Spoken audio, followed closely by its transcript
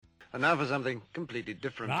And now for something completely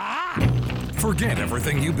different. Forget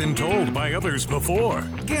everything you've been told by others before.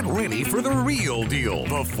 Get ready for the real deal,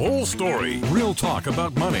 the full story. Real talk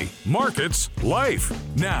about money, markets, life.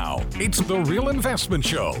 Now, it's The Real Investment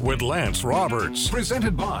Show with Lance Roberts,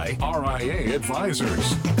 presented by RIA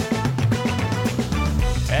Advisors.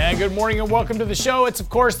 And good morning and welcome to the show. It's, of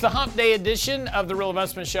course, the Hump Day edition of The Real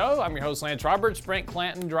Investment Show. I'm your host, Lance Roberts. Brent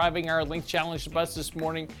Clanton driving our Length Challenge bus this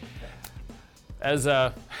morning. As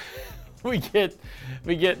we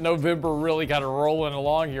get November really kind of rolling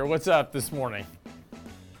along here. What's up this morning?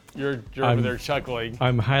 You're over there chuckling.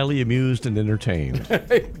 I'm highly amused and entertained.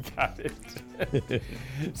 Got it.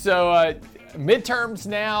 So midterms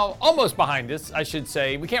now almost behind us, I should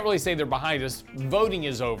say. We can't really say they're behind us. Voting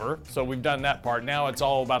is over, so we've done that part. Now it's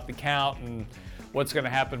all about the count and what's going to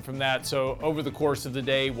happen from that. So over the course of the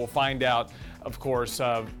day, we'll find out, of course,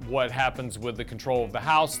 what happens with the control of the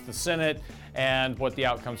House, the Senate, and what the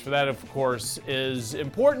outcomes for that, of course, is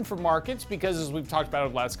important for markets because, as we've talked about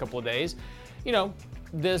over the last couple of days, you know,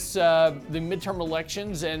 the midterm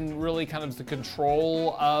elections and really kind of the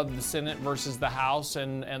control of the Senate versus the House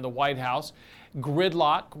and the White House.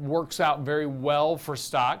 Gridlock works out very well for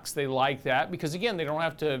stocks. They like that because, again, they don't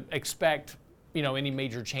have to expect, you know, any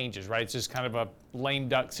major changes, right? It's just kind of a lame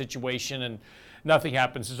duck situation and nothing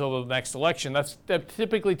happens until the next election. That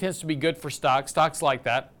typically tends to be good for stocks. Stocks like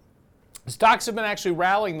that. Stocks have been actually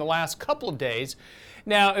rallying the last couple of days.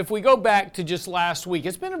 Now, if we go back to just last week,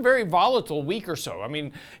 it's been a very volatile week or so. I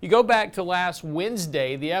mean, you go back to last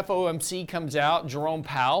Wednesday, the FOMC comes out, Jerome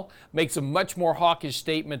Powell makes a much more hawkish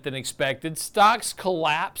statement than expected. Stocks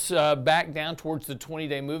collapse back down towards the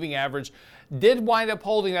 20-day moving average, did wind up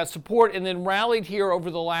holding that support, and then rallied here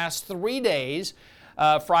over the last 3 days,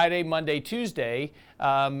 Friday, Monday, Tuesday,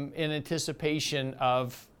 in anticipation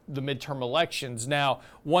of the midterm elections. Now,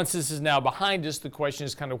 once this is now behind us, the question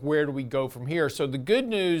is kind of where do we go from here? So the good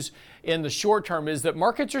news in the short term is that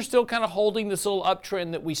markets are still kind of holding this little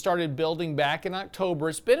uptrend that we started building back in October.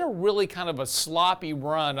 It's been a really kind of a sloppy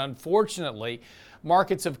run, unfortunately.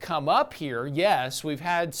 Markets have come up here. Yes, we've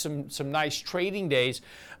had some nice trading days,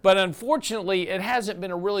 but unfortunately, it hasn't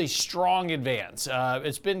been a really strong advance.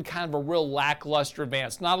 It's been kind of a real lackluster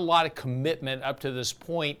advance. Not a lot of commitment up to this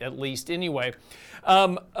point, at least anyway.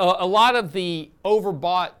 A lot of the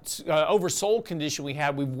oversold condition we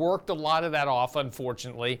had, we've worked a lot of that off,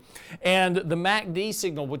 unfortunately. And the MACD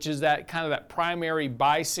signal, which is that kind of that primary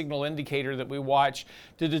buy signal indicator that we watch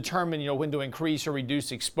to determine, you know, when to increase or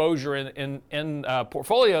reduce exposure in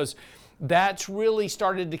portfolios, that's really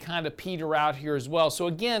started to kind of peter out here as well. So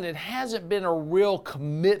again, it hasn't been a real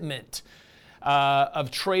commitment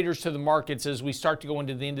of traders to the markets as we start to go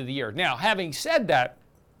into the end of the year. Now, having said that,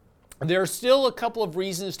 there are still a couple of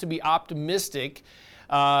reasons to be optimistic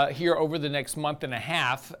here over the next month and a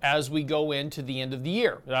half as we go into the end of the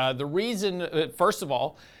year. The reason, first of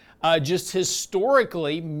all, just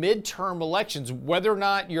historically, midterm elections, whether or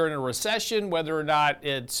not you're in a recession, whether or not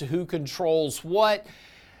it's who controls what,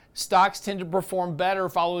 stocks tend to perform better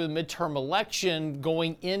following the midterm election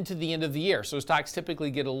going into the end of the year. So stocks typically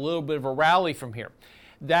get a little bit of a rally from here.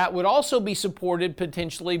 That would also be supported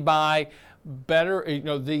potentially by better, you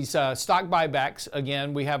know, these stock buybacks.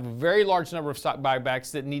 Again, we have a very large number of stock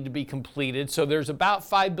buybacks that need to be completed. So there's about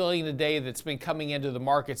 $5 billion a day that's been coming into the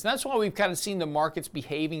markets. And that's why we've kind of seen the markets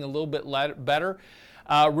behaving a little bit better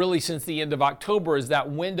really since the end of October as that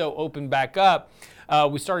window opened back up.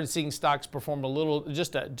 We started seeing stocks perform a little,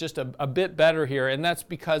 just a bit better here. And that's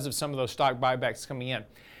because of some of those stock buybacks coming in.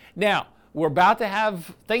 Now, we're about to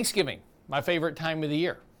have Thanksgiving, my favorite time of the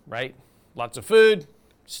year, right? Lots of food,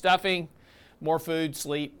 stuffing, more food,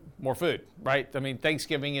 sleep, more food, right? I mean,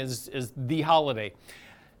 Thanksgiving is the holiday.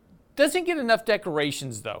 Doesn't get enough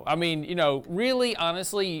decorations though. I mean, you know, really,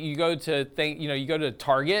 honestly, you go to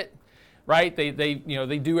Target, right? They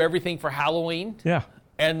do everything for Halloween. Yeah.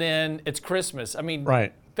 And then it's Christmas. I mean,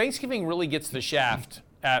 right. Thanksgiving really gets the shaft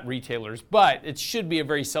at retailers, but it should be a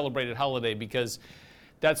very celebrated holiday because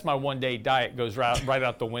that's my one-day diet goes right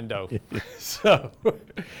out the window. So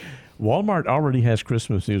Walmart already has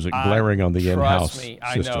Christmas music blaring on the in-house system.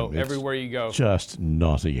 Trust me, I know. Everywhere you go. Just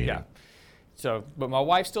nauseating. Yeah. So, but my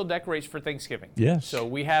wife still decorates for Thanksgiving. Yes. So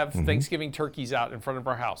we have Thanksgiving turkeys out in front of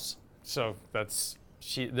our house. So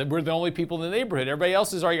we're the only people in the neighborhood. Everybody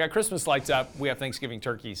else has already got Christmas lights up. We have Thanksgiving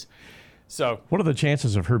turkeys. So what are the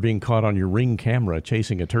chances of her being caught on your Ring camera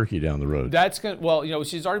chasing a turkey down the road? That's good. Well, you know,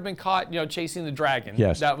 she's already been caught, you know, chasing the dragon.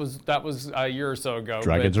 Yes. That was a year or so ago.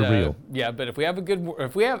 Dragons are real. Yeah, but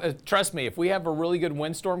trust me, if we have a really good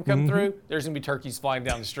windstorm come through, there's gonna be turkeys flying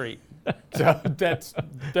down the street. So that's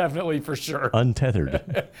definitely for sure.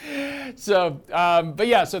 Untethered. So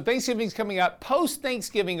Thanksgiving's coming up.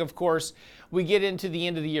 Post-Thanksgiving, of course, we get into the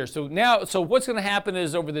end of the year. So what's going to happen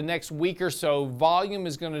is over the next week or so, volume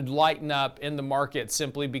is going to lighten up in the market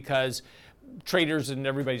simply because traders and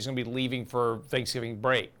everybody's going to be leaving for Thanksgiving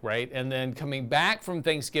break, right? And then coming back from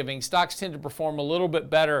Thanksgiving, stocks tend to perform a little bit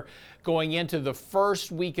better going into the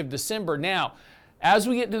first week of December. Now, as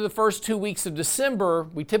we get into the first 2 weeks of December,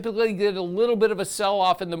 we typically get a little bit of a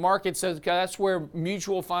sell-off in the market. So that's where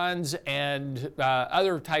mutual funds and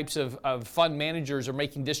other types of fund managers are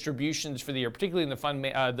making distributions for the year, particularly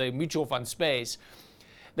in the mutual fund space.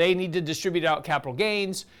 They need to distribute out capital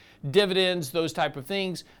gains, dividends, those type of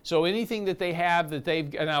things. So anything that they have that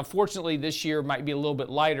they've, and unfortunately this year might be a little bit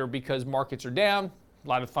lighter because markets are down. A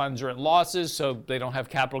lot of funds are at losses, so they don't have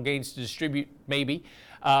capital gains to distribute, maybe.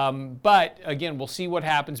 But again, we'll see what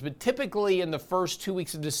happens. But typically in the first 2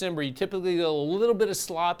 weeks of December, you typically get a little bit of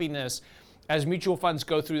sloppiness as mutual funds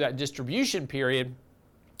go through that distribution period.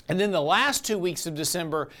 And then the last 2 weeks of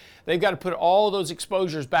December, they've got to put all those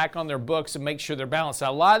exposures back on their books and make sure they're balanced.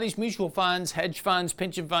 Now, a lot of these mutual funds, hedge funds,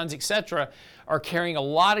 pension funds, etc., are carrying a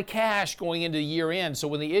lot of cash going into year end. So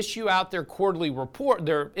when they issue out their quarterly report,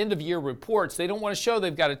 their end of year reports, they don't want to show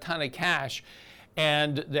they've got a ton of cash.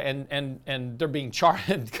 And they're being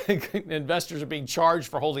charged. Investors are being charged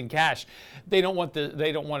for holding cash. They don't want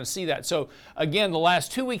to see that. So again, the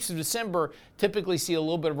last 2 weeks of December typically see a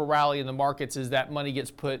little bit of a rally in the markets as that money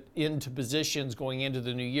gets put into positions going into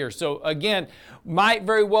the new year. So again, might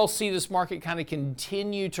very well see this market kind of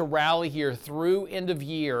continue to rally here through end of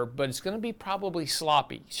year, but it's going to be probably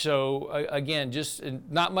sloppy. So again, just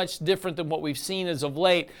not much different than what we've seen as of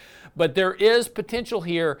late. But there is potential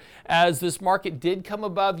here as this market did come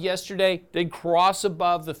above yesterday, did cross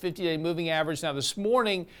above the 50-day moving average. Now this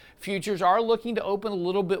morning, futures are looking to open a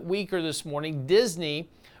little bit weaker this morning. Disney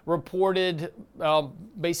reported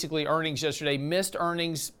basically earnings yesterday, missed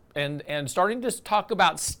earnings, and starting to talk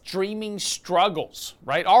about streaming struggles,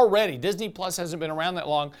 right? Already, Disney Plus hasn't been around that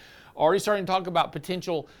long. Already starting to talk about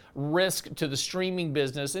potential risk to the streaming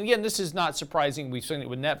business. And again, this is not surprising. We've seen it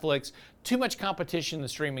with Netflix. Too much competition in the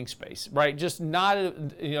streaming space, right? Just not,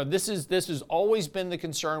 this has always been the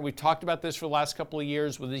concern. We've talked about this for the last couple of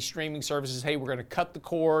years with these streaming services. Hey, we're going to cut the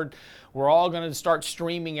cord. We're all going to start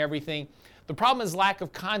streaming everything. The problem is lack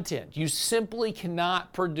of content. You simply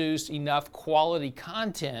cannot produce enough quality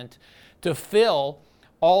content to fill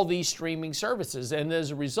all these streaming services. And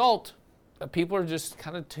as a result, people are just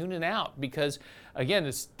kind of tuning out because,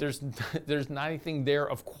 again, there's not anything there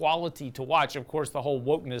of quality to watch. Of course, the whole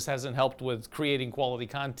wokeness hasn't helped with creating quality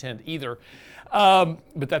content either. But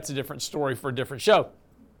that's a different story for a different show.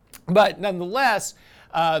 But nonetheless,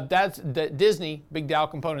 that's the Disney, big Dow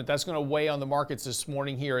component, that's going to weigh on the markets this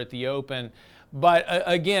morning here at the open. But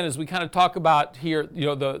again, as we kind of talk about here,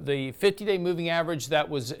 the 50-day moving average, that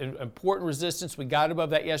was an important resistance. We got above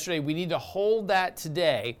that yesterday. We need to hold that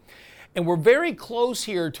today. And we're very close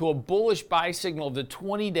here to a bullish buy signal of the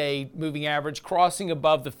 20-day moving average crossing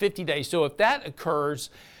above the 50-day. So if that occurs,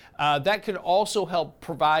 that could also help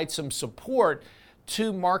provide some support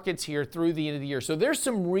to markets here through the end of the year. So there's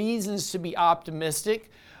some reasons to be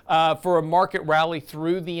optimistic for a market rally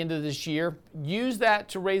through the end of this year. Use that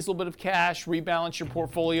to raise a little bit of cash, rebalance your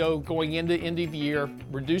portfolio going into end of year,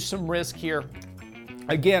 reduce some risk here.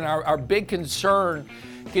 Again, our big concern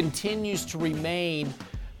continues to remain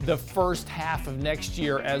the first half of next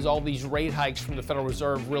year as all these rate hikes from the Federal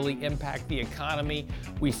Reserve really impact the economy.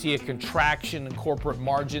 We see a contraction in corporate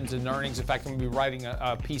margins and earnings. In fact, I'm going to be writing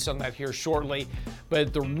a piece on that here shortly.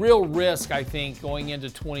 But the real risk, I think, going into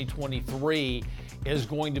 2023 is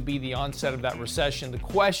going to be the onset of that recession. The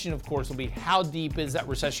question, of course, will be how deep is that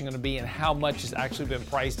recession going to be and how much has actually been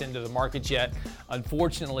priced into the markets yet?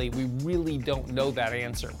 Unfortunately, we really don't know that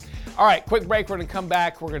answer. All right, quick break. We're going to come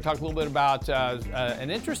back. We're going to talk a little bit about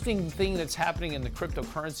an interesting thing that's happening in the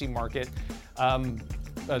cryptocurrency market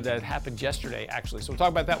that happened yesterday, actually. So we'll talk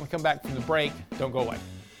about that when we come back from the break. Don't go away.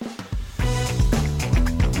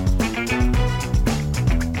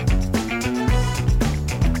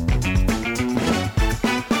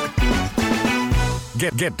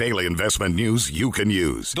 Get daily investment news you can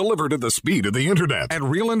use, delivered at the speed of the internet at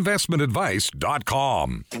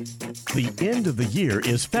realinvestmentadvice.com. The end of the year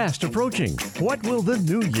is fast approaching. What will the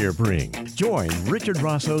new year bring? Join Richard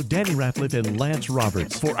Rosso, Danny Ratliff, and Lance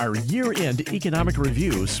Roberts for our year-end economic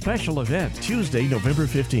review special event, Tuesday, November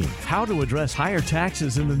 15th. How to address higher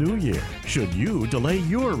taxes in the new year. Should you delay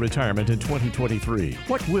your retirement in 2023?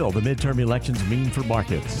 What will the midterm elections mean for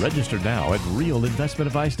markets? Register now at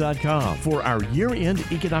realinvestmentadvice.com for our year-end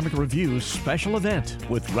year-end Economic Review special event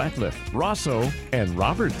with Ratliff, Rosso, and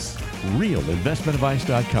Roberts.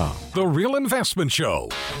 RealInvestmentAdvice.com. The Real Investment Show.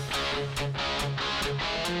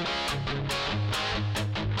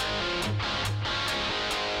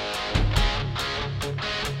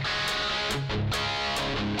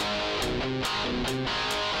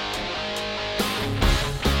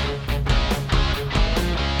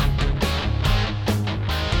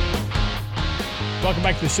 Welcome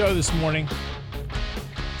back to the show this morning.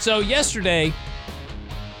 So yesterday,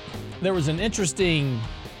 there was an interesting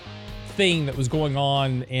thing that was going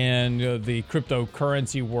on in the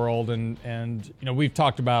cryptocurrency world, and we've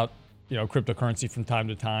talked about cryptocurrency from time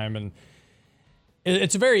to time, and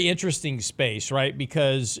it's a very interesting space, right?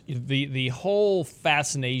 Because the whole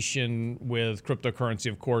fascination with cryptocurrency,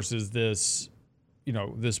 of course, is this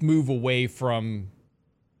this move away from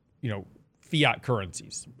fiat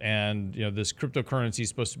currencies, and this cryptocurrency is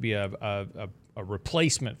supposed to be a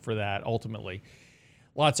replacement for that. Ultimately,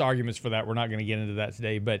 lots of arguments for that. We're not going to get into that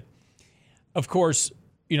today, but of course,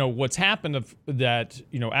 what's happened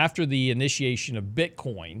after the initiation of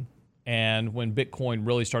Bitcoin, and when Bitcoin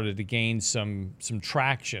really started to gain some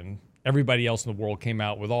traction, everybody else in the world came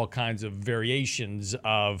out with all kinds of variations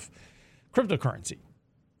of cryptocurrency,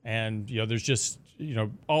 and there's just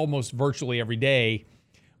almost virtually every day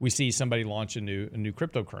we see somebody launch a new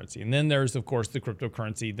cryptocurrency. And then there's, of course, the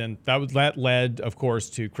cryptocurrency. Then that led, of course,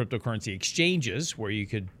 to cryptocurrency exchanges where you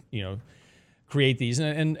could, create these.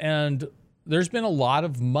 And there's been a lot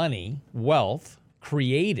of wealth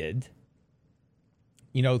created,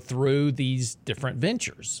 through these different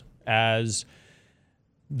ventures as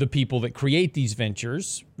the people that create these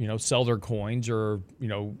ventures, sell their coins or,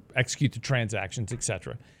 execute the transactions,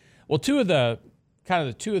 etc. Well, two of the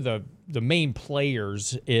main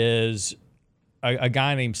players is a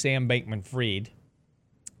guy named Sam Bankman-Fried,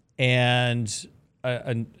 and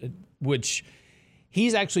which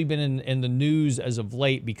he's actually been in the news as of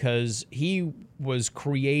late because he was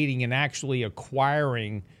creating and actually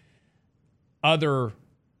acquiring other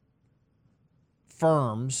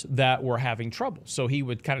firms that were having trouble. So he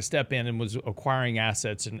would kind of step in and was acquiring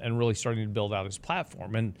assets and really starting to build out his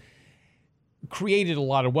platform, and created a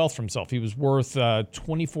lot of wealth for himself. He was worth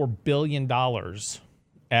 $24 billion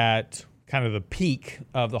at kind of the peak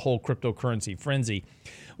of the whole cryptocurrency frenzy.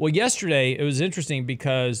 Well, yesterday it was interesting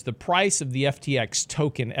because the price of the FTX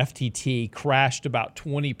token, FTT, crashed about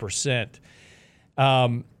 20%.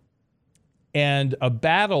 And a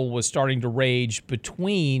battle was starting to rage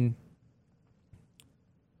between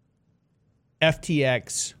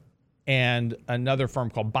FTX and another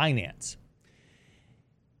firm called Binance.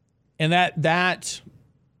 And that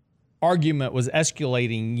argument was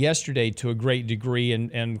escalating yesterday to a great degree,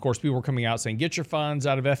 and of course people were coming out saying, "Get your funds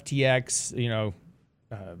out of FTX.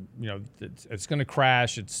 It's going to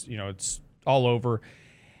crash. It's all over."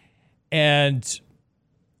 And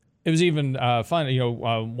it was even fun.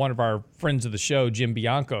 One of our friends of the show, Jim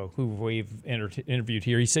Bianco, who we've interviewed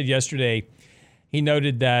here, he said yesterday, he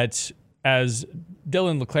noted that, as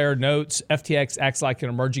Dylan LeClaire notes, FTX acts like an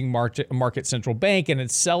emerging market central bank, and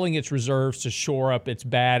it's selling its reserves to shore up its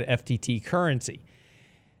bad FTT currency.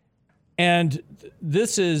 And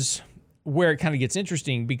this is where it kind of gets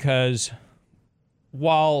interesting, because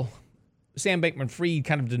while Sam Bankman-Fried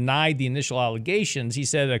kind of denied the initial allegations, he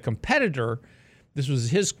said a competitor, this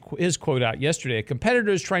was his quote out yesterday, a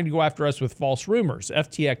competitor is trying to go after us with false rumors.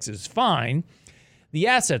 FTX is fine. The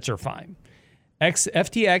assets are fine.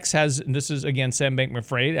 FTX has, and this is again Sam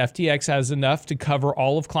Bankman-Fried, FTX has enough to cover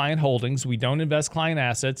all of client holdings. We don't invest client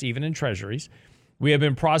assets, even in treasuries. We have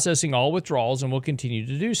been processing all withdrawals and will continue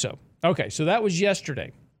to do so. Okay, so that was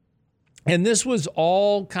yesterday. And this was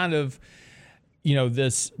all kind of,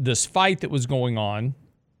 this fight that was going on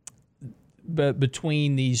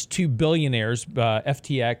between these two billionaires,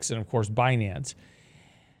 FTX and, of course, Binance.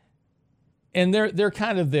 And they're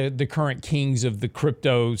kind of the current kings of the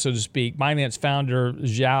crypto, so to speak. Binance founder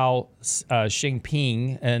Zhao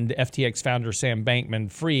Xiangping and FTX founder Sam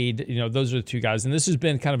Bankman-Fried, those are the two guys. And this has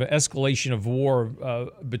been kind of an escalation of war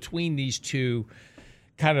between these two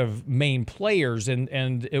kind of main players.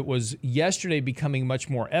 And it was yesterday becoming much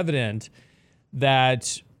more evident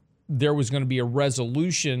that there was going to be a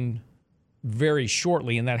resolution very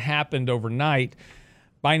shortly, and that happened overnight.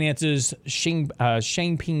 Binance's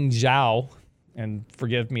Xiangping Zhao, and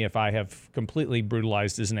forgive me if I have completely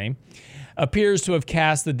brutalized his name, appears to have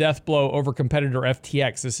cast the death blow over competitor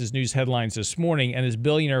FTX. This is news headlines this morning, and his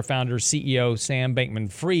billionaire founder, CEO Sam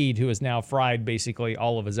Bankman-Fried, who has now fried basically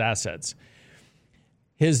all of his assets.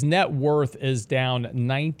 His net worth is down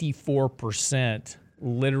 94%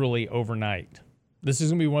 literally overnight. This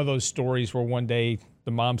is going to be one of those stories where one day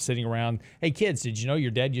the mom's sitting around, hey, kids, did you know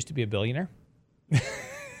your dad used to be a billionaire?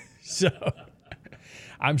 So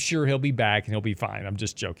I'm sure he'll be back and he'll be fine. I'm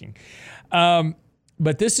just joking.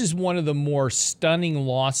 But this is one of the more stunning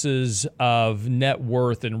losses of net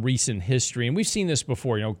worth in recent history. And we've seen this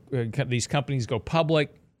before. You know, these companies go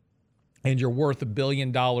public and you're worth $1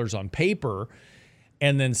 billion on paper,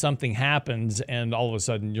 and then something happens and all of a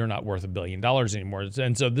sudden you're not worth $1 billion anymore.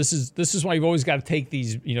 And so this is why you've always got to take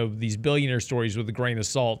these billionaire stories with a grain of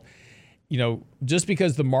salt. You know, just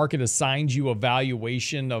because the market assigns you a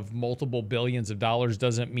valuation of multiple billions of dollars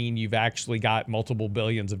doesn't mean you've actually got multiple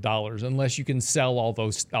billions of dollars unless you can sell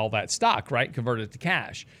all that stock, right? Convert it to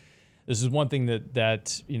cash. This is one thing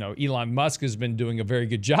that Elon Musk has been doing a very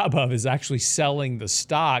good job of, is actually selling the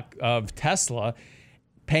stock of Tesla,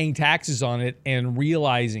 paying taxes on it, and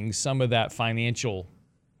realizing some of that financial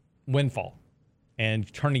windfall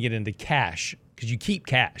and turning it into cash, because you keep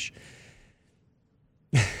cash.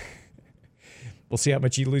 We'll see how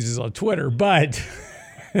much he loses on Twitter, but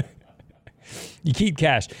you keep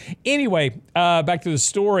cash. Anyway, back to the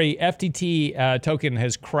story. FTT token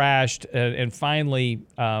has crashed, and finally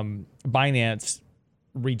Binance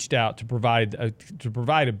reached out to provide a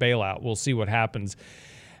bailout. We'll see what happens.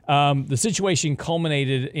 The situation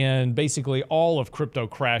culminated in basically all of crypto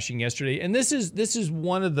crashing yesterday, and this is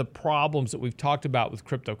one of the problems that we've talked about with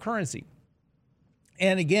cryptocurrency.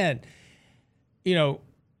 And again,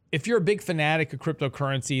 if you're a big fanatic of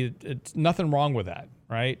cryptocurrency, it's nothing wrong with that,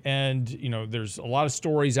 right? And, there's a lot of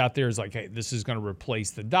stories out there. It's like, hey, this is going to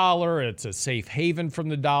replace the dollar. It's a safe haven from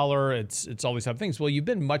the dollar. It's all these type of things. Well, you've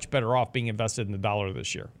been much better off being invested in the dollar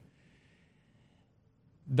this year.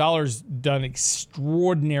 Dollar's done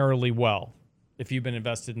extraordinarily well if you've been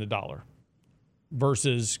invested in the dollar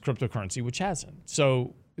versus cryptocurrency, which hasn't.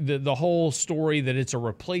 So the whole story that it's a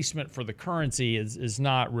replacement for the currency is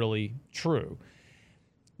not really true.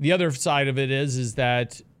 The other side of it is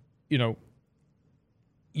that,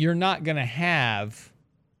 you're not going to have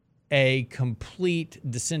a complete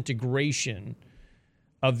disintegration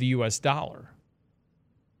of the U.S. dollar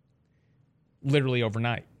literally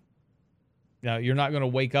overnight. Now, you're not going to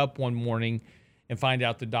wake up one morning and find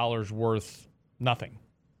out the dollar's worth nothing,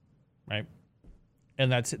 right?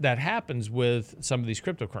 And that happens with some of these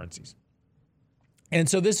cryptocurrencies. And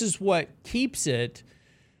so this is what keeps it,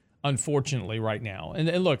 unfortunately, right now.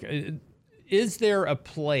 And look, is there a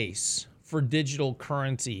place for digital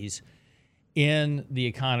currencies in the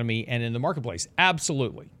economy and in the marketplace?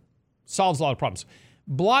 Absolutely. Solves a lot of problems.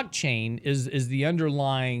 Blockchain is the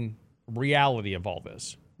underlying reality of all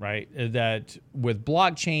this, right? That with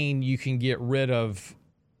blockchain, you can get rid of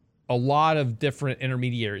a lot of different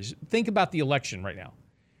intermediaries. Think about the election right now,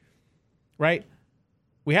 right?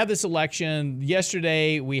 We had this election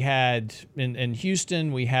yesterday. We had in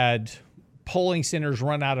Houston, we had polling centers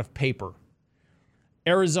run out of paper.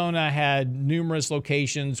 Arizona had numerous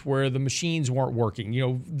locations where the machines weren't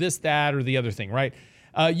working, this, that, or the other thing, right?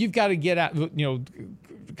 You've got to get out,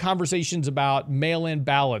 conversations about mail-in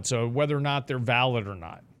ballots or whether or not they're valid or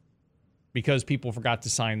not because people forgot to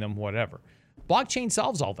sign them, whatever. Blockchain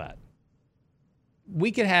solves all that.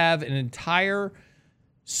 We could have an entire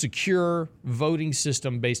secure voting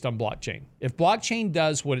system based on blockchain. If blockchain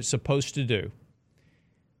does what it's supposed to do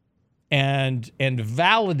and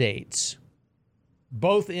validates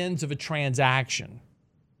both ends of a transaction,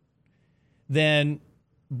 then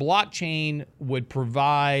blockchain would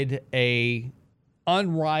provide a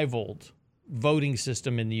unrivaled voting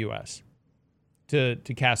system in the U.S. to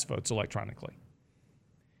cast votes electronically.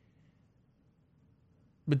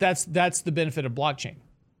 But that's the benefit of blockchain.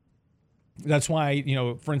 That's why,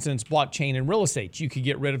 for instance, blockchain in real estate, you could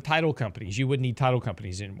get rid of title companies. You wouldn't need title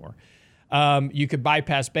companies anymore. You could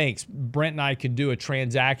bypass banks. Brent and I could do a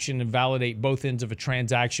transaction and validate both ends of a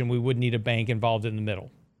transaction. We wouldn't need a bank involved in the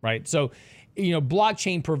middle, right? So,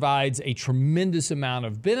 blockchain provides a tremendous amount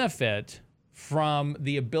of benefit from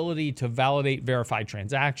the ability to validate verified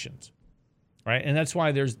transactions, right? And that's why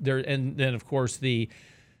and then of course the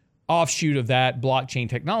offshoot of that blockchain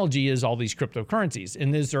technology is all these cryptocurrencies.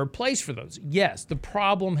 And is there a place for those? Yes. The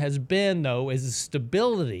problem has been, though, is the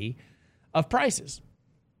stability of prices.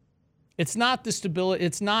 It's not the stability.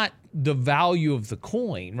 It's not the value of the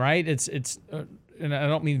coin, right? And I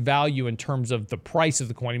don't mean value in terms of the price of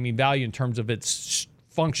the coin. I mean value in terms of its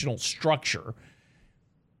functional structure.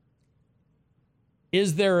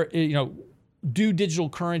 Is there, do digital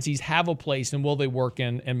currencies have a place and will they work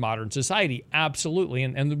in modern society? Absolutely.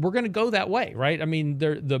 And we're going to go that way, right? I mean,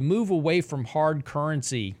 the move away from hard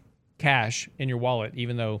currency cash in your wallet,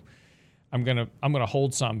 even though I'm going to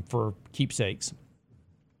hold some for keepsakes.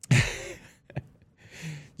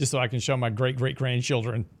 just so I can show my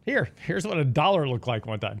great-great-grandchildren, here's what $1 looked like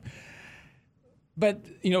one time. But,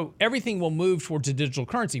 everything will move towards a digital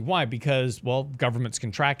currency. Why? Because, governments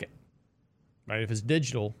can track it. Right? If it's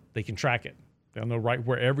digital, they can track it. They'll know right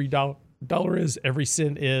where every dollar is, every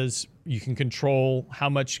cent is. You can control how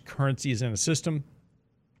much currency is in a system.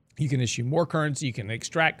 You can issue more currency. You can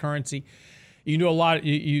extract currency. You do a lot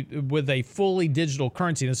with a fully digital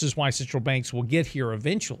currency. This is why central banks will get here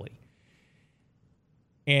eventually.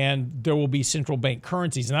 And there will be central bank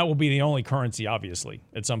currencies, and that will be the only currency, obviously,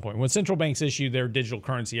 at some point. When central banks issue their digital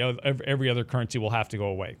currency, every other currency will have to go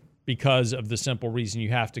away because of the simple reason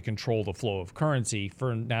you have to control the flow of currency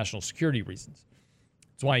for national security reasons.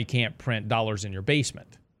 That's why you can't print dollars in your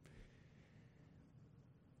basement.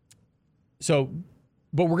 So,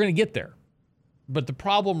 but we're going to get there. But the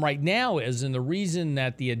problem right now is, and the reason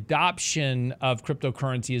that the adoption of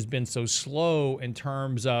cryptocurrency has been so slow in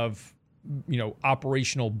terms of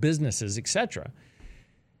operational businesses, etc.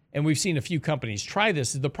 And we've seen a few companies try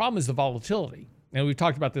this. The problem is the volatility. And we've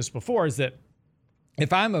talked about this before, is that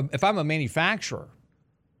if I'm a manufacturer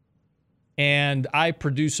and I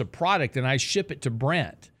produce a product and I ship it to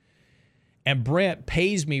Brent, and Brent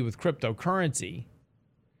pays me with cryptocurrency,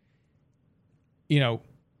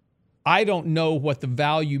 I don't know what the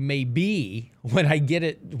value may be when I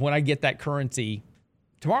get that currency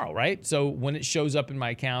tomorrow, right? So when it shows up in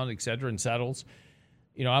my account, et cetera, and settles,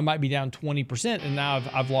 I might be down 20%, and now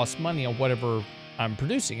I've lost money on whatever I'm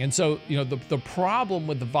producing. And so, the problem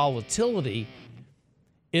with the volatility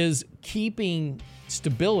is keeping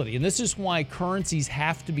stability. And this is why currencies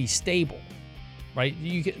have to be stable, right?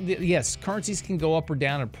 Yes, currencies can go up or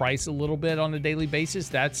down in price a little bit on a daily basis.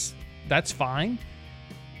 That's fine.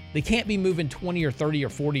 They can't be moving 20 or 30 or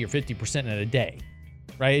 40 or 50% in a day,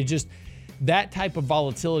 right? That type of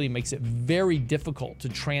volatility makes it very difficult to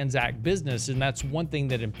transact business, and that's one thing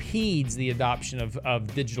that impedes the adoption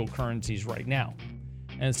of digital currencies right now.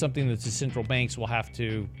 And it's something that the central banks will have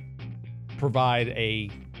to provide a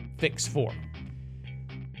fix for.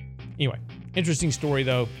 Anyway, interesting story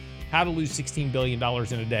though. How to lose $16 billion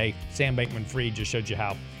in a day. Sam Bankman-Fried just showed you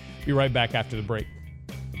how. Be right back after the break.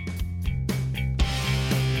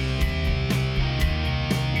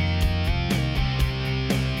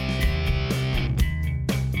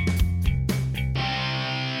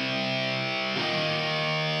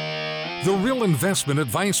 The Real Investment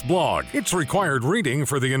Advice blog. It's required reading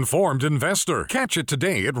for the informed investor. Catch it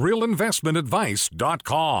today at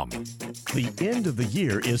realinvestmentadvice.com. The end of the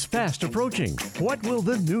year is fast approaching. What will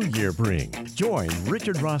the new year bring? Join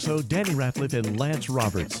Richard Rosso, Danny Ratliff, and Lance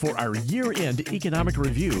Roberts for our year-end economic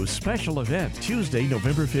review special event, Tuesday,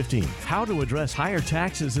 November 15th. How to address higher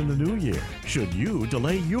taxes in the new year. Should you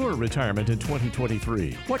delay your retirement in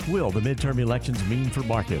 2023? What will the midterm elections mean for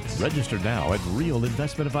markets? Register now at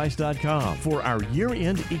realinvestmentadvice.com for our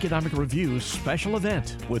year-end economic review special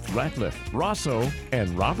event with Ratliff, Rosso, and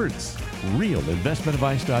Roberts.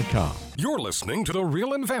 realinvestmentadvice.com. You're listening to The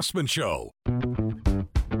Real Investment Show.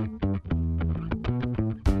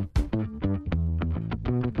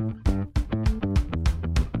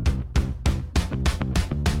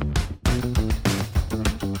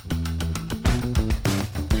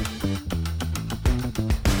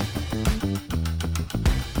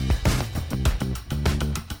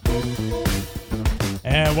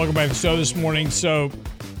 And welcome back to the show this morning. So,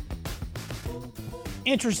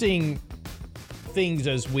 interesting things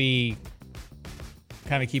as we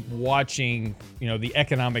kind of keep watching, the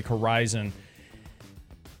economic horizon.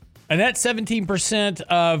 And that 17%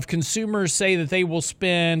 of consumers say that they will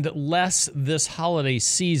spend less this holiday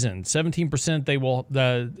season. 17% they will,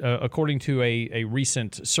 according to a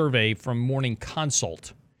recent survey from Morning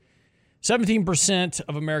Consult. 17%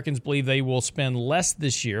 of Americans believe they will spend less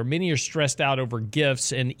this year. Many are stressed out over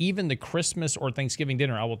gifts and even the Christmas or Thanksgiving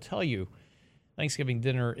dinner. I will tell you, Thanksgiving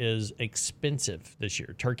dinner is expensive this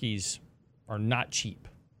year. Turkeys are not cheap.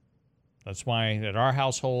 That's why at our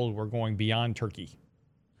household, we're going beyond turkey.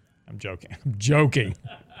 I'm joking.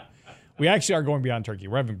 We actually are going beyond turkey.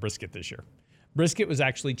 We're having brisket this year. Brisket was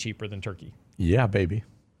actually cheaper than turkey. Yeah, baby.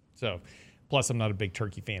 So, plus I'm not a big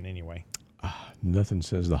turkey fan anyway. Nothing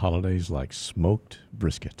says the holidays like smoked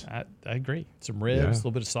brisket. I agree. Some ribs, a little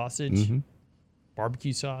bit of sausage,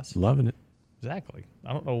 barbecue sauce. Loving it. Exactly.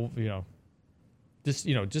 I don't know,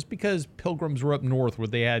 just because Pilgrims were up north where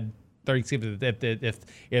they had Thanksgiving,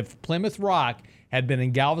 if Plymouth Rock had been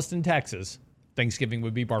in Galveston, Texas, Thanksgiving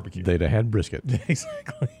would be barbecue. They'd have had brisket.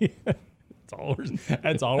 Exactly.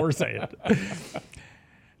 That's all we're saying.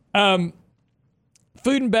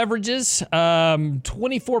 Food and beverages,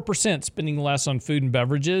 24% spending less on food and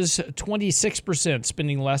beverages, 26%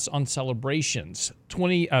 spending less on celebrations,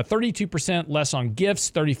 32% less on gifts,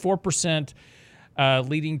 34%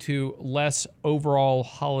 leading to less overall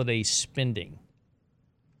holiday spending.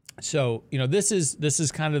 So, this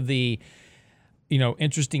is kind of the,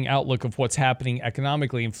 interesting outlook of what's happening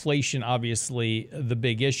economically. Inflation, obviously, the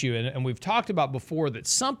big issue. And we've talked about before that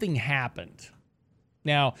something happened.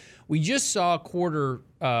 Now, we just saw quarter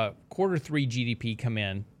 3 GDP come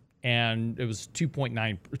in, and it was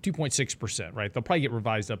 2.6%, right? They'll probably get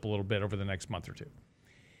revised up a little bit over the next month or two.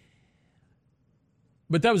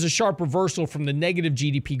 But that was a sharp reversal from the negative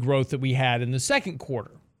GDP growth that we had in the second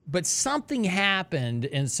quarter. But something happened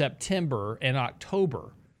in September and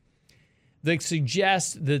October that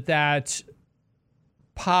suggests that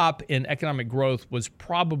pop in economic growth was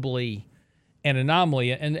probably an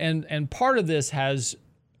anomaly, and part of this has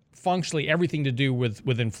functionally everything to do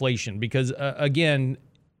with inflation, because again,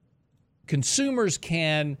 consumers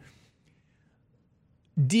can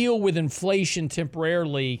deal with inflation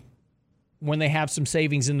temporarily when they have some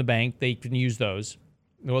savings in the bank. They can use those.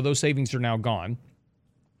 Well, those savings are now gone.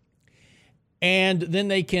 And then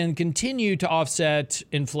they can continue to offset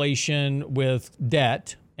inflation with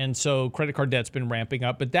debt. And so credit card debt's been ramping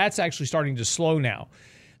up, but that's actually starting to slow now.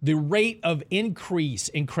 The rate of increase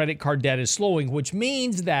in credit card debt is slowing, which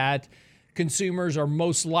means that consumers are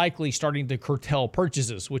most likely starting to curtail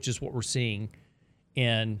purchases, which is what we're seeing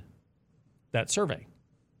in that survey.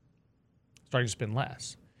 Starting to spend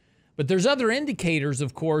less. But there's other indicators,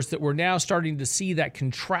 of course, that we're now starting to see that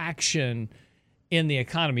contraction in the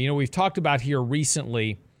economy. We've talked about here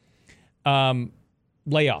recently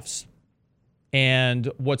layoffs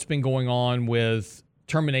and what's been going on with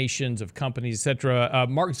terminations of companies, et cetera.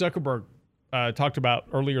 Mark Zuckerberg talked about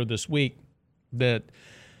earlier this week that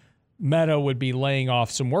Meta would be laying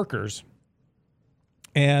off some workers.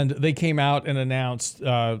 And they came out and announced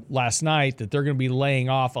last night that they're going to be laying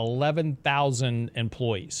off 11,000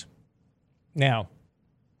 employees. Now,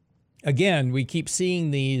 again, we keep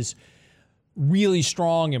seeing these really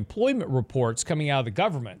strong employment reports coming out of the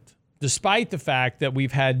government, despite the fact that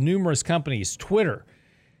we've had numerous companies, Twitter.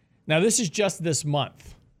 Now, this is just this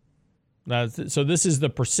month. So this is the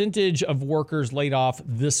percentage of workers laid off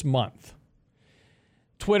this month.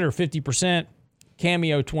 Twitter, 50%.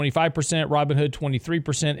 Cameo, 25%. Robinhood,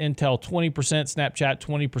 23%. Intel, 20%. Snapchat,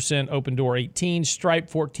 20%. Opendoor, 18%. Stripe,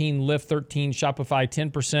 14%. Lyft, 13%. Shopify,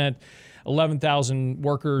 10%. 11,000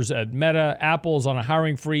 workers at Meta. Apple's on a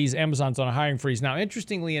hiring freeze. Amazon's on a hiring freeze. Now,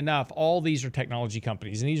 interestingly enough, all these are technology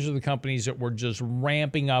companies, and these are the companies that were just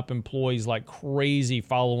ramping up employees like crazy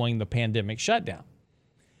following the pandemic shutdown,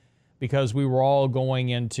 because we were all going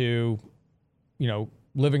into,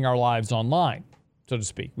 living our lives online, so to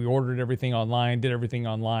speak. We ordered everything online, did everything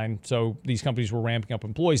online. So these companies were ramping up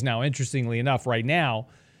employees. Now, interestingly enough, right now,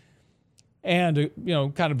 and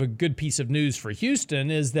kind of a good piece of news for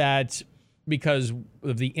Houston is that because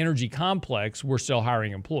of the energy complex, we're still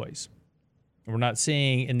hiring employees. We're not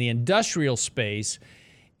seeing in the industrial space,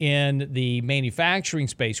 in the manufacturing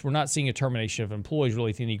space, we're not seeing a termination of employees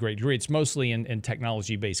really to any great degree. It's mostly in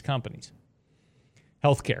technology-based companies.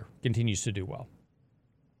 Healthcare continues to do well.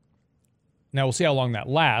 Now, we'll see how long that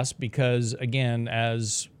lasts because, again,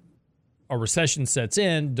 as a recession sets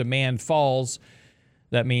in, demand falls.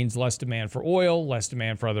 That means less demand for oil, less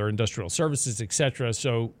demand for other industrial services, et cetera.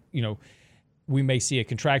 So, we may see a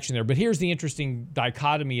contraction there. But here's the interesting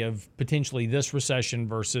dichotomy of potentially this recession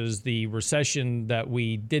versus the recession that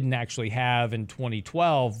we didn't actually have in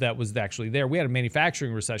 2012 that was actually there. We had a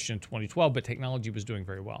manufacturing recession in 2012, but technology was doing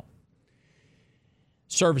very well.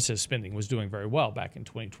 Services spending was doing very well back in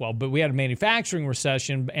 2012, but we had a manufacturing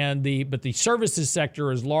recession, but the services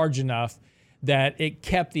sector is large enough that it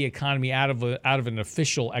kept the economy out of an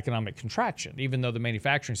official economic contraction, even though the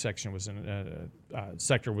manufacturing section was in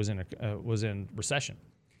recession.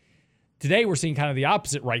 Today, we're seeing kind of the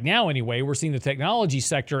opposite. Right now, anyway, we're seeing the technology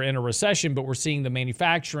sector in a recession, but we're seeing the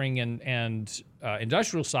manufacturing and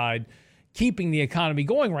industrial side keeping the economy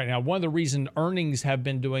going right now. One of the reasons earnings have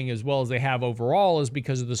been doing as well as they have overall is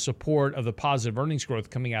because of the support of the positive earnings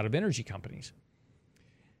growth coming out of energy companies,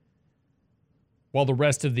 while the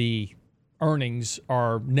rest of the earnings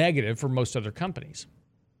are negative for most other companies.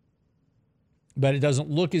 But it doesn't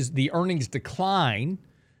look as the earnings decline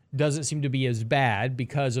doesn't seem to be as bad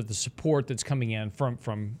because of the support that's coming in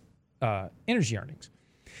from energy earnings.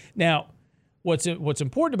 Now, what's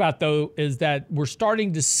important about though is that we're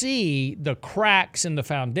starting to see the cracks in the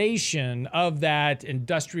foundation of that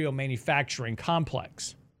industrial manufacturing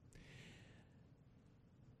complex.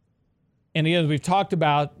 And again, we've talked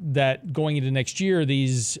about that going into next year,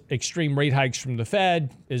 these extreme rate hikes from the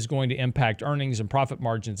Fed is going to impact earnings and profit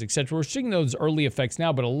margins, et cetera. We're seeing those early effects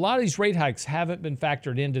now, but a lot of these rate hikes haven't been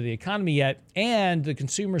factored into the economy yet, and the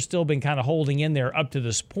consumer's still been kind of holding in there up to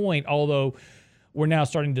this point, although we're now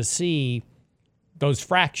starting to see those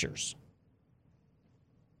fractures.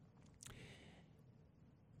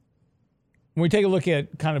 When we take a look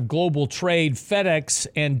at kind of global trade, FedEx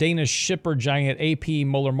and Danish shipper giant AP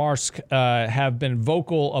Møller-Mærsk have been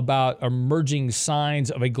vocal about emerging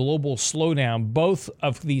signs of a global slowdown. Both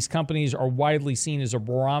of these companies are widely seen as a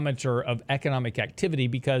barometer of economic activity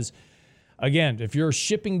because, again, if you're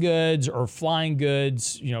shipping goods or flying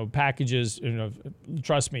goods, packages,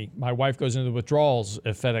 trust me, my wife goes into withdrawals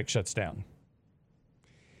if FedEx shuts down.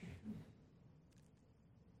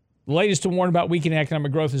 The latest to warn about weakening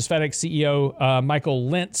economic growth is FedEx CEO Michael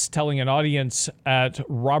Lentz telling an audience at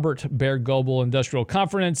Robert Baird Global Industrial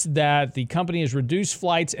Conference that the company has reduced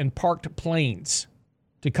flights and parked planes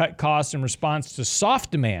to cut costs in response to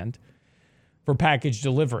soft demand for package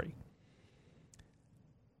delivery.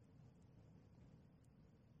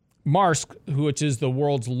 Maersk, which is the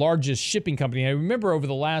world's largest shipping company, I remember over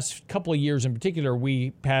the last couple of years in particular,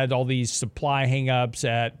 we had all these supply hangups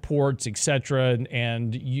at ports, et cetera.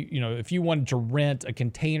 And if you wanted to rent a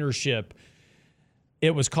container ship,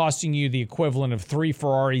 it was costing you the equivalent of 3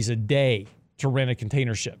 Ferraris a day to rent a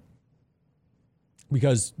container ship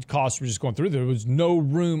because costs were just going through. There was no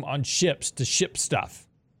room on ships to ship stuff.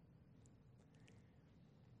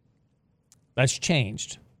 That's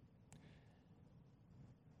changed.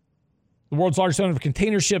 The world's largest owner of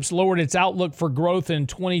container ships lowered its outlook for growth in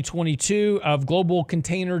 2022 of global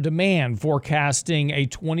container demand, forecasting a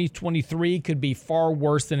 2023 could be far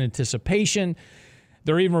worse than anticipation.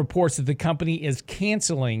 There are even reports that the company is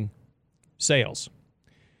canceling sales.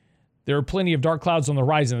 There are plenty of dark clouds on the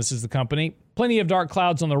horizon. This is the company. Plenty of dark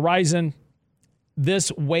clouds on the horizon. This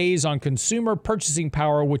weighs on consumer purchasing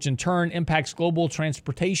power, which in turn impacts global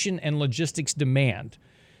transportation and logistics demand.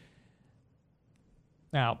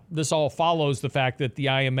 Now, this all follows the fact that the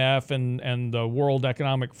IMF and the World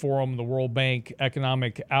Economic Forum, the World Bank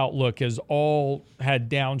economic outlook has all had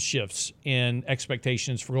downshifts in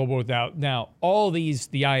expectations for global growth. Now, all these,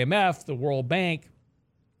 the IMF, the World Bank,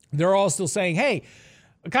 they're all still saying, hey,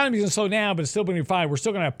 economy's going to slow down, but it's still going to be fine. We're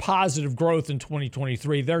still going to have positive growth in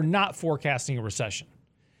 2023. They're not forecasting a recession.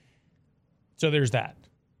 So there's that.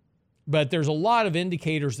 But there's a lot of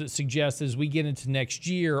indicators that suggest as we get into next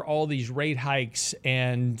year, all these rate hikes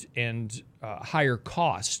and higher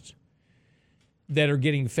costs that are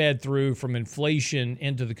getting fed through from inflation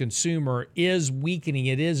into the consumer is weakening.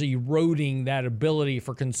 It is eroding that ability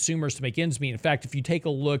for consumers to make ends meet. In fact, if you take a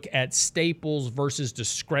look at staples versus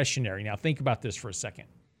discretionary, now think about this for a second.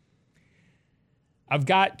 I've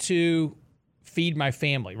got to feed my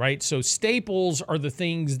family, right? So staples are the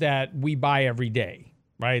things that we buy every day.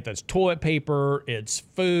 Right? That's toilet paper, it's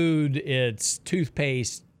food, it's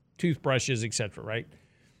toothpaste, toothbrushes, etc., right?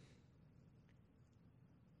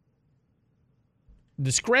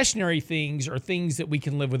 Discretionary things are things that we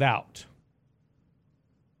can live without.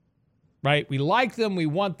 Right? We like them, we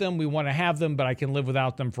want to have them, but I can live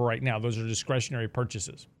without them for right now. Those are discretionary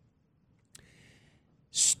purchases.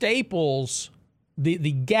 Staples,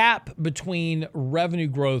 the gap between revenue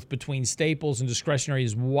growth between staples and discretionary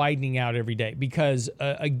is widening out every day because,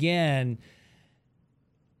 again,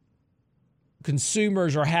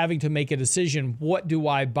 consumers are having to make a decision. What do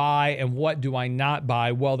I buy and what do I not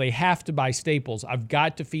buy? Well, they have to buy staples. I've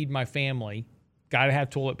got to feed my family. Got to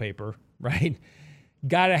have toilet paper, right?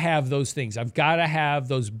 Got to have those things. I've got to have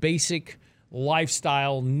those basic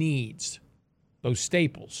lifestyle needs, those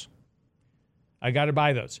staples. I got to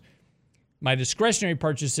buy those. My discretionary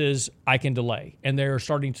purchases, I can delay, and they're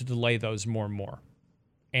starting to delay those more and more.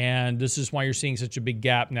 And this is why you're seeing such a big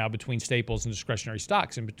gap now between staples and discretionary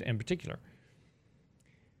stocks in particular.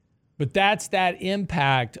 But that's that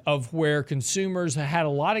impact of where consumers had a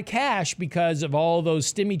lot of cash because of all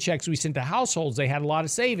those stimmy checks we sent to households. They had a lot of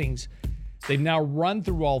savings. They've now run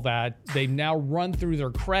through all that. They've now run through their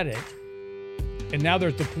credit. And now they're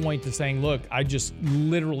at the point of saying, look, I just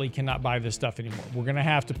literally cannot buy this stuff anymore. We're going to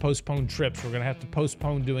have to postpone trips. We're going to have to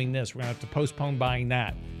postpone doing this. We're going to have to postpone buying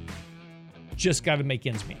that. Just got to make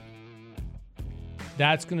ends meet.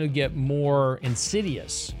 That's going to get more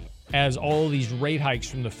insidious as all these rate hikes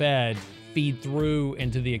from the Fed feed through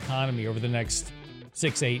into the economy over the next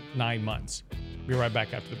 6, 8, 9 months. Be right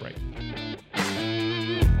back after the break.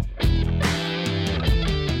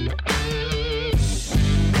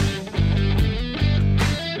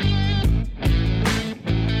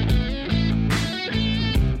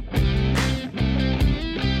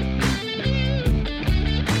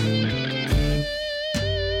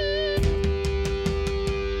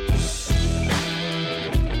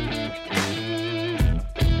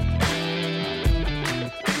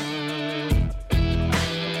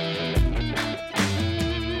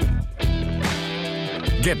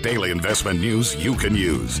 Get daily investment news you can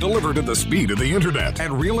use, delivered at the speed of the internet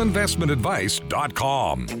at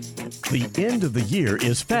realinvestmentadvice.com. The end of the year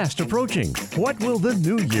is fast approaching. What will the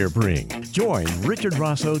new year bring? Join Richard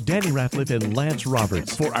Rosso, Danny Ratliff, and Lance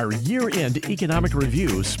Roberts for our year-end economic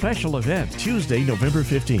review special event, Tuesday, November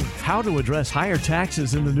 15th. How to address higher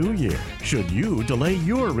taxes in the new year. Should you delay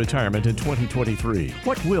your retirement in 2023?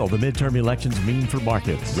 What will the midterm elections mean for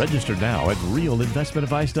markets? Register now at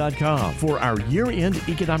realinvestmentadvice.com for our year-end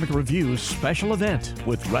economic review special event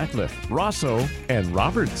with Ratliff, Rosso, and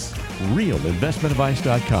Roberts.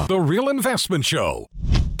 realinvestmentadvice.com. The Real Investment Show.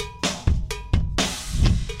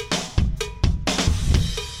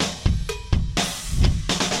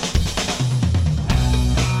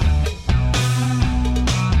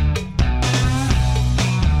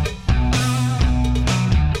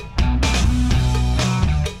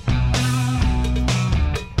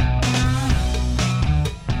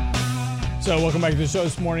 So welcome back to the show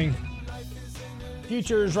this morning.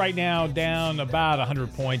 Futures right now down about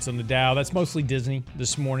 100 points on the Dow. That's mostly Disney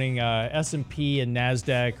this morning. S&P and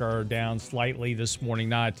NASDAQ are down slightly this morning.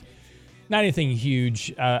 Not anything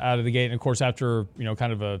huge out of the gate. And, of course, after,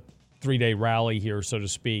 kind of a 3-day rally here, so to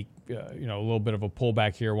speak, a little bit of a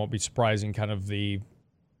pullback here. Won't be surprising, kind of the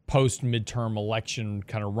post-midterm election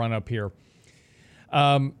kind of run up here.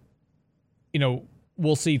 We'll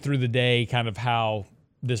see through the day kind of how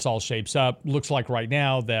this all shapes up. Looks like right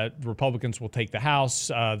now that Republicans will take the House.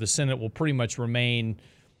 The Senate will pretty much remain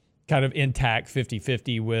kind of intact,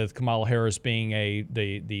 50-50, with Kamala Harris being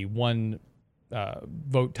the one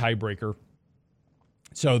vote tiebreaker.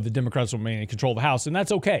 So the Democrats will remain in control of the House, and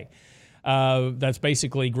that's okay. That's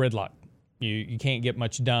basically gridlock. You can't get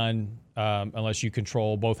much done unless you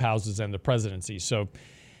control both houses and the presidency. So,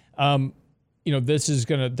 that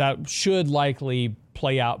should likely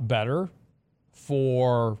play out better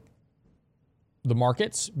for the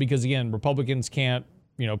markets, because again, Republicans can't,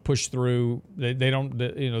 push through. They don't,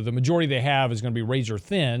 the majority they have is going to be razor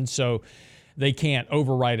thin, so they can't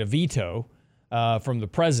override a veto from the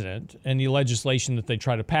president. And the legislation that they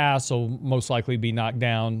try to pass will most likely be knocked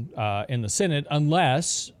down in the Senate,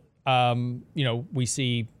 unless, we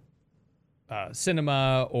see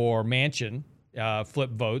Sinema or Manchin flip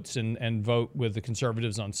votes and vote with the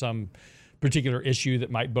conservatives on some particular issue that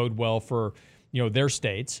might bode well for their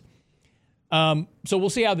states. So we'll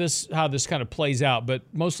see how this kind of plays out, but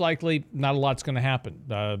most likely not a lot's going to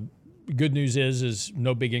happen. Good news is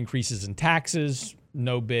no big increases in taxes,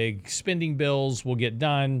 no big spending bills will get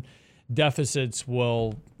done. Deficits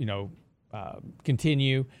will,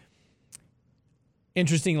 continue.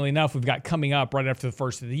 Interestingly enough, we've got coming up right after the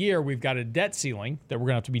first of the year, we've got a debt ceiling that we're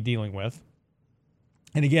going to have to be dealing with.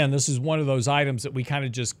 And again, this is one of those items that we kind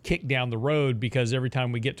of just kick down the road, because every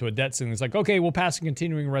time we get to a debt ceiling, it's like, okay, we'll pass a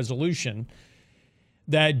continuing resolution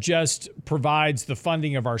that just provides the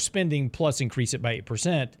funding of our spending plus increase it by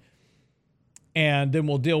 8%. And then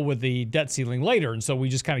we'll deal with the debt ceiling later. And so we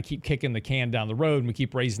just kind of keep kicking the can down the road, and we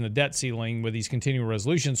keep raising the debt ceiling with these continuing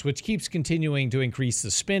resolutions, which keeps continuing to increase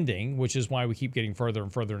the spending, which is why we keep getting further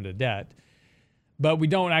and further into debt. But we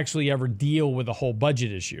don't actually ever deal with the whole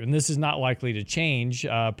budget issue. And this is not likely to change,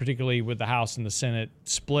 particularly with the House and the Senate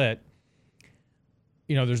split.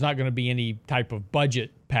 There's not going to be any type of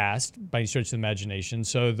budget passed by any stretch of the imagination.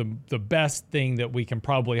 So the best thing that we can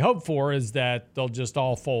probably hope for is that they'll just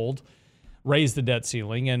all fold, raise the debt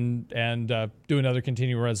ceiling, and do another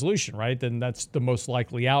continuing resolution, right? Then that's the most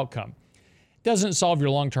likely outcome. Doesn't solve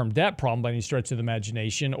your long-term debt problem by any stretch of the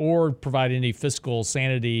imagination or provide any fiscal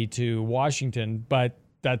sanity to Washington, but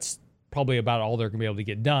that's probably about all they're going to be able to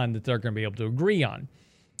get done that they're going to be able to agree on.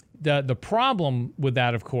 The problem with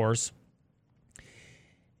that, of course,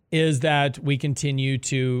 is that we continue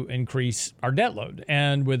to increase our debt load.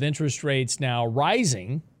 And with interest rates now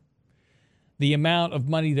rising, the amount of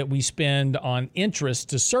money that we spend on interest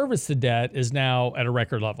to service the debt is now at a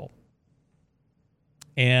record level.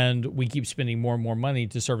 And we keep spending more and more money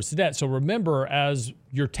to service the debt. So remember, as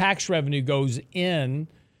your tax revenue goes in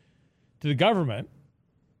to the government,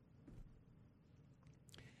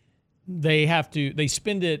 they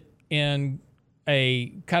spend it in a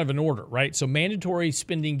kind of an order, right? So mandatory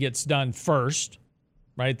spending gets done first,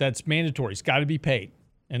 right? That's mandatory. It's got to be paid.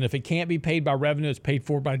 And if it can't be paid by revenue, it's paid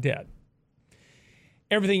for by debt.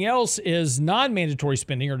 Everything else is non-mandatory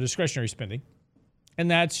spending or discretionary spending. And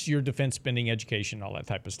that's your defense spending, education, all that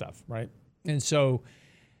type of stuff, right? And so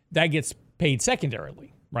that gets paid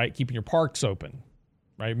secondarily, right? Keeping your parks open,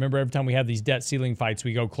 right? Remember, every time we have these debt ceiling fights,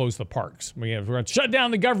 we go close the parks. We're going to shut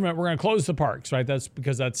down the government. We're going to close the parks, right? That's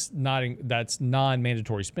because that's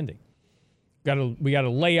non-mandatory spending. We got to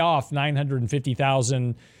lay off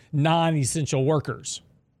 950,000 non-essential workers,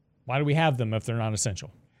 Why do we have them if they're not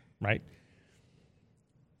essential, right?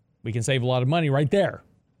 We can save a lot of money right there.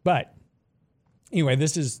 But anyway,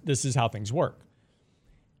 this is how things work.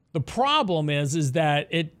 The problem is that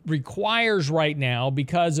it requires right now,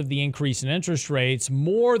 because of the increase in interest rates,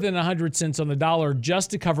 more than 100 cents on the dollar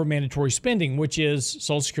just to cover mandatory spending, which is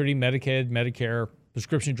Social Security, Medicaid, Medicare,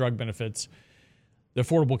 prescription drug benefits, the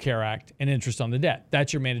Affordable Care Act, and interest on the debt.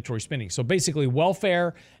 That's your mandatory spending. So basically,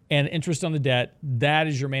 welfare and interest on the debt, that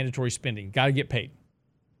is your mandatory spending. Got to get paid.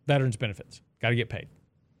 Veterans benefits, got to get paid.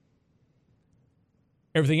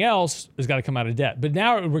 Everything else has got to come out of debt. But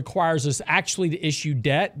now it requires us actually to issue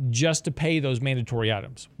debt just to pay those mandatory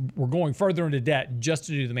items. We're going further into debt just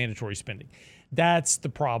to do the mandatory spending. That's the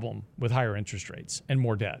problem with higher interest rates and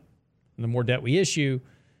more debt. And the more debt we issue,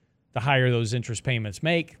 the higher those interest payments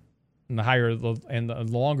make, and the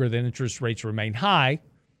longer the interest rates remain high,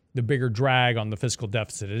 the bigger drag on the fiscal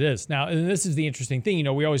deficit it is. Now, and this is the interesting thing. You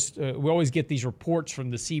know, we always get these reports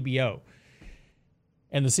from the CBO.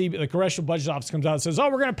 And the Congressional Budget Office comes out and says, we're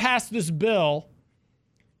going to pass this bill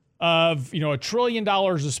of, $1 trillion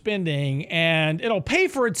of spending, and it'll pay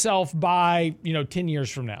for itself by, 10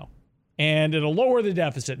 years from now. And it'll lower the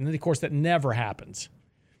deficit. And of course, that never happens.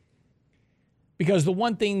 Because the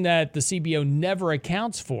one thing that the CBO never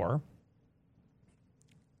accounts for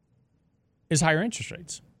is higher interest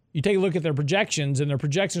rates. You take a look at their projections, and their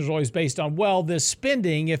projections are always based on, this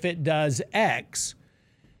spending, if it does X,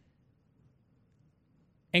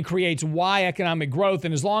 and creates Y economic growth,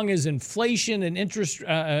 and as long as inflation and interest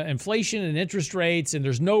rates, and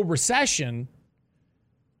there's no recession,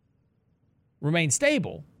 remain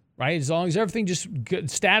stable, right? As long as everything just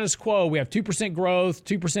status quo, we have 2% growth,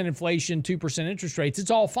 2% inflation, 2% interest rates,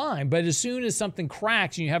 it's all fine. But as soon as something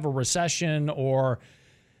cracks and you have a recession or,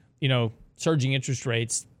 surging interest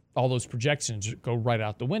rates, all those projections go right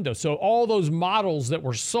out the window. So all those models that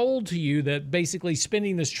were sold to you that basically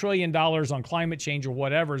spending this $1 trillion on climate change or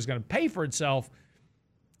whatever is going to pay for itself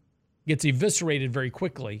gets eviscerated very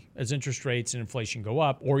quickly as interest rates and inflation go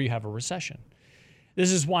up, or you have a recession.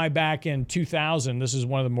 This is why back in 2000, this is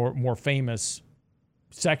one of the more famous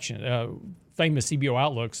famous CBO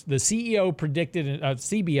outlooks. The CEO predicted, the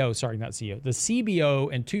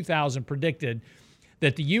CBO in 2000 predicted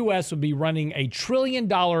that the U.S. would be running a $1 trillion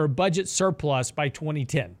budget surplus by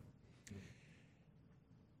 2010.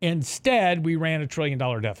 Instead, we ran a $1 trillion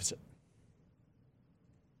deficit.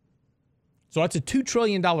 So that's a $2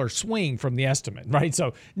 trillion swing from the estimate, right?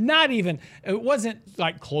 So it wasn't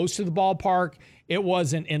like close to the ballpark. It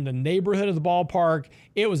wasn't in the neighborhood of the ballpark.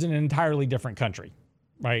 It was in an entirely different country,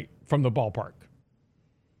 right, from the ballpark.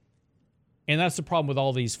 And that's the problem with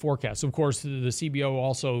all these forecasts. Of course, the CBO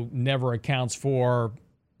also never accounts for,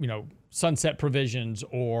 sunset provisions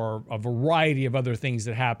or a variety of other things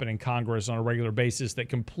that happen in Congress on a regular basis that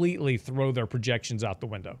completely throw their projections out the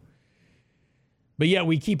window. But yet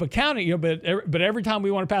we keep accounting, but every time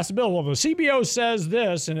we want to pass a bill, the CBO says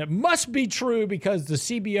this, and it must be true because the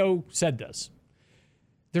CBO said this.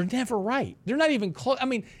 They're never right. They're not even close. I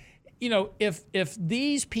mean, if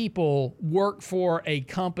these people work for a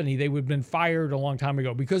company, they would have been fired a long time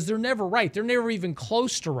ago because they're never right. They're never even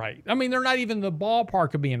close to right. I mean, they're not even in the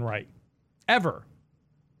ballpark of being right, ever.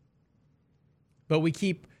 But we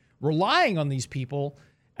keep relying on these people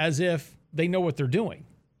as if they know what they're doing.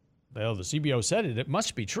 Well, the CBO said it. It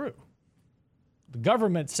must be true. The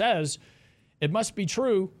government says it must be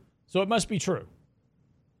true, so it must be true.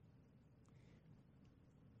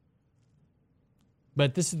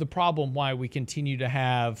 But this is the problem why we continue to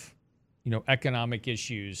have, economic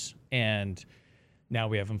issues, and now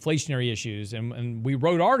we have inflationary issues. And we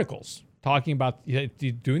wrote articles talking about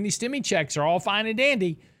doing these stimmy checks are all fine and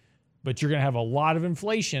dandy, but you're going to have a lot of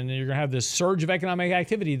inflation, and you're going to have this surge of economic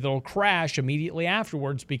activity that'll crash immediately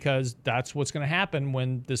afterwards because that's what's going to happen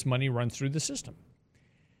when this money runs through the system.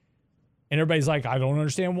 And everybody's like, I don't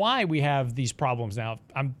understand why we have these problems now.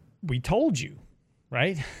 We told you,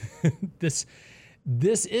 right?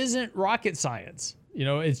 This isn't rocket science.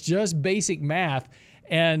 It's just basic math.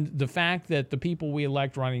 And the fact that the people we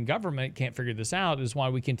elect running government can't figure this out is why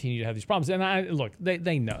we continue to have these problems. And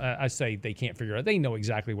they know. I say they can't figure it out. They know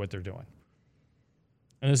exactly what they're doing.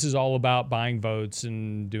 And this is all about buying votes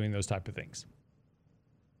and doing those type of things.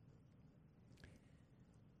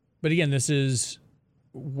 But again, this is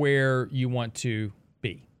where you want to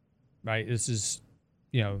be, right? This is,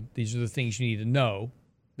 these are the things you need to know,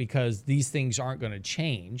 because these things aren't going to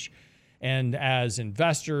change. And as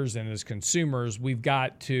investors and as consumers, we've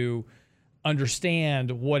got to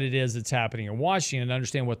understand what it is that's happening in Washington and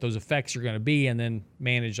understand what those effects are going to be and then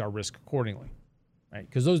manage our risk accordingly. right?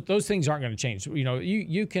 Because those things aren't going to change. You know,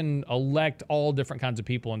 you can elect all different kinds of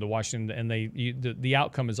people into Washington, and the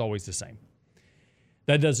outcome is always the same.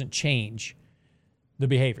 That doesn't change the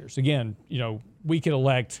behaviors. Again, you know, we could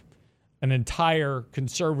elect an entire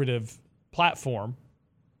conservative platform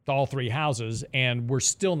to all three houses, and we're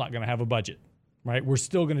still not going to have a budget, right? We're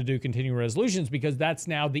still going to do continuing resolutions because that's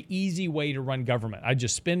now the easy way to run government. I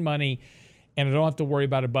just spend money, and I don't have to worry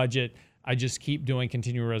about a budget. I just keep doing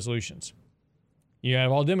continuing resolutions. You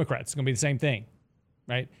have all Democrats. It's going to be the same thing,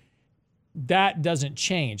 right? That doesn't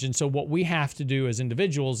change. And so what we have to do as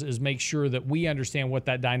individuals is make sure that we understand what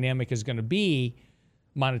that dynamic is going to be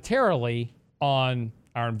monetarily on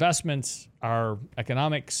our investments, our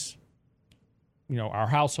economics, you know, our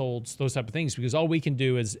households, those type of things, because all we can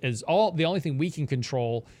do is the only thing we can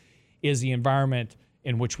control is the environment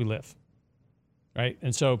in which we live, right?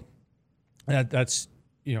 And so that's,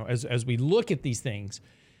 you know, as we look at these things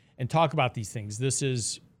and talk about these things, this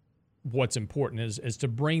is what's important is to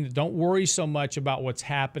don't worry so much about what's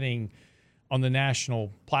happening on the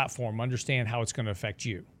national platform. Understand how it's going to affect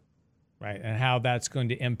you, right? And how that's going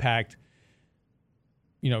to impact,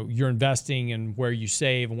 you know, your investing and where you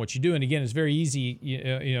save and what you do. And again, it's very easy,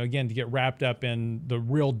 you know, again, to get wrapped up in the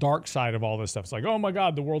real dark side of all this stuff. It's like, oh my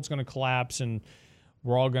God, the world's going to collapse and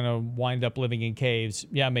we're all going to wind up living in caves.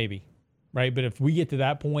 Yeah, maybe, right? But if we get to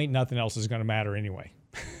that point, nothing else is going to matter anyway.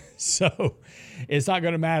 So it's not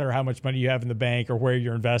going to matter how much money you have in the bank or where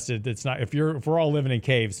you're invested. It's not, if we're all living in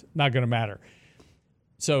caves, not going to matter.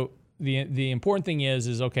 So the important thing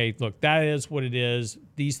is okay, look, that is what it is.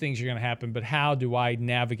 These things are going to happen, but how do I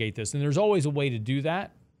navigate this? And there's always a way to do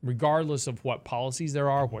that, regardless of what policies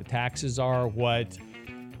there are, what taxes are, what,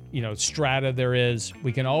 you know, strata there is.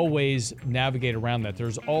 We can always navigate around that.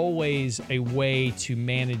 There's always a way to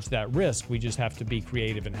manage that risk. We just have to be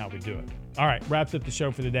creative in how we do it. All right, wraps up the show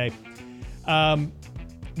for the day.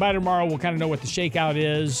 By tomorrow, we'll kind of know what the shakeout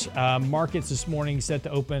is. Markets this morning set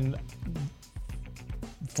to open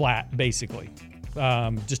flat, basically,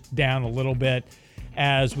 just down a little bit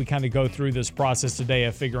as we kind of go through this process today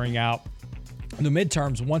of figuring out the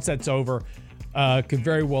midterms. Once that's over, could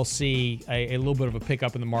very well see a little bit of a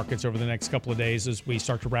pickup in the markets over the next couple of days as we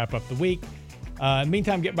start to wrap up the week. In the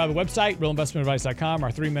meantime, get by the website, realinvestmentadvice.com. Our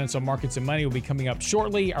 3 minutes on markets and money will be coming up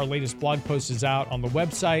shortly. Our latest blog post is out on the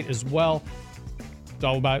website as well. It's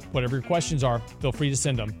all about whatever your questions are. Feel free to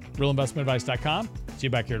send them. realinvestmentadvice.com. See you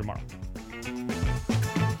back here tomorrow.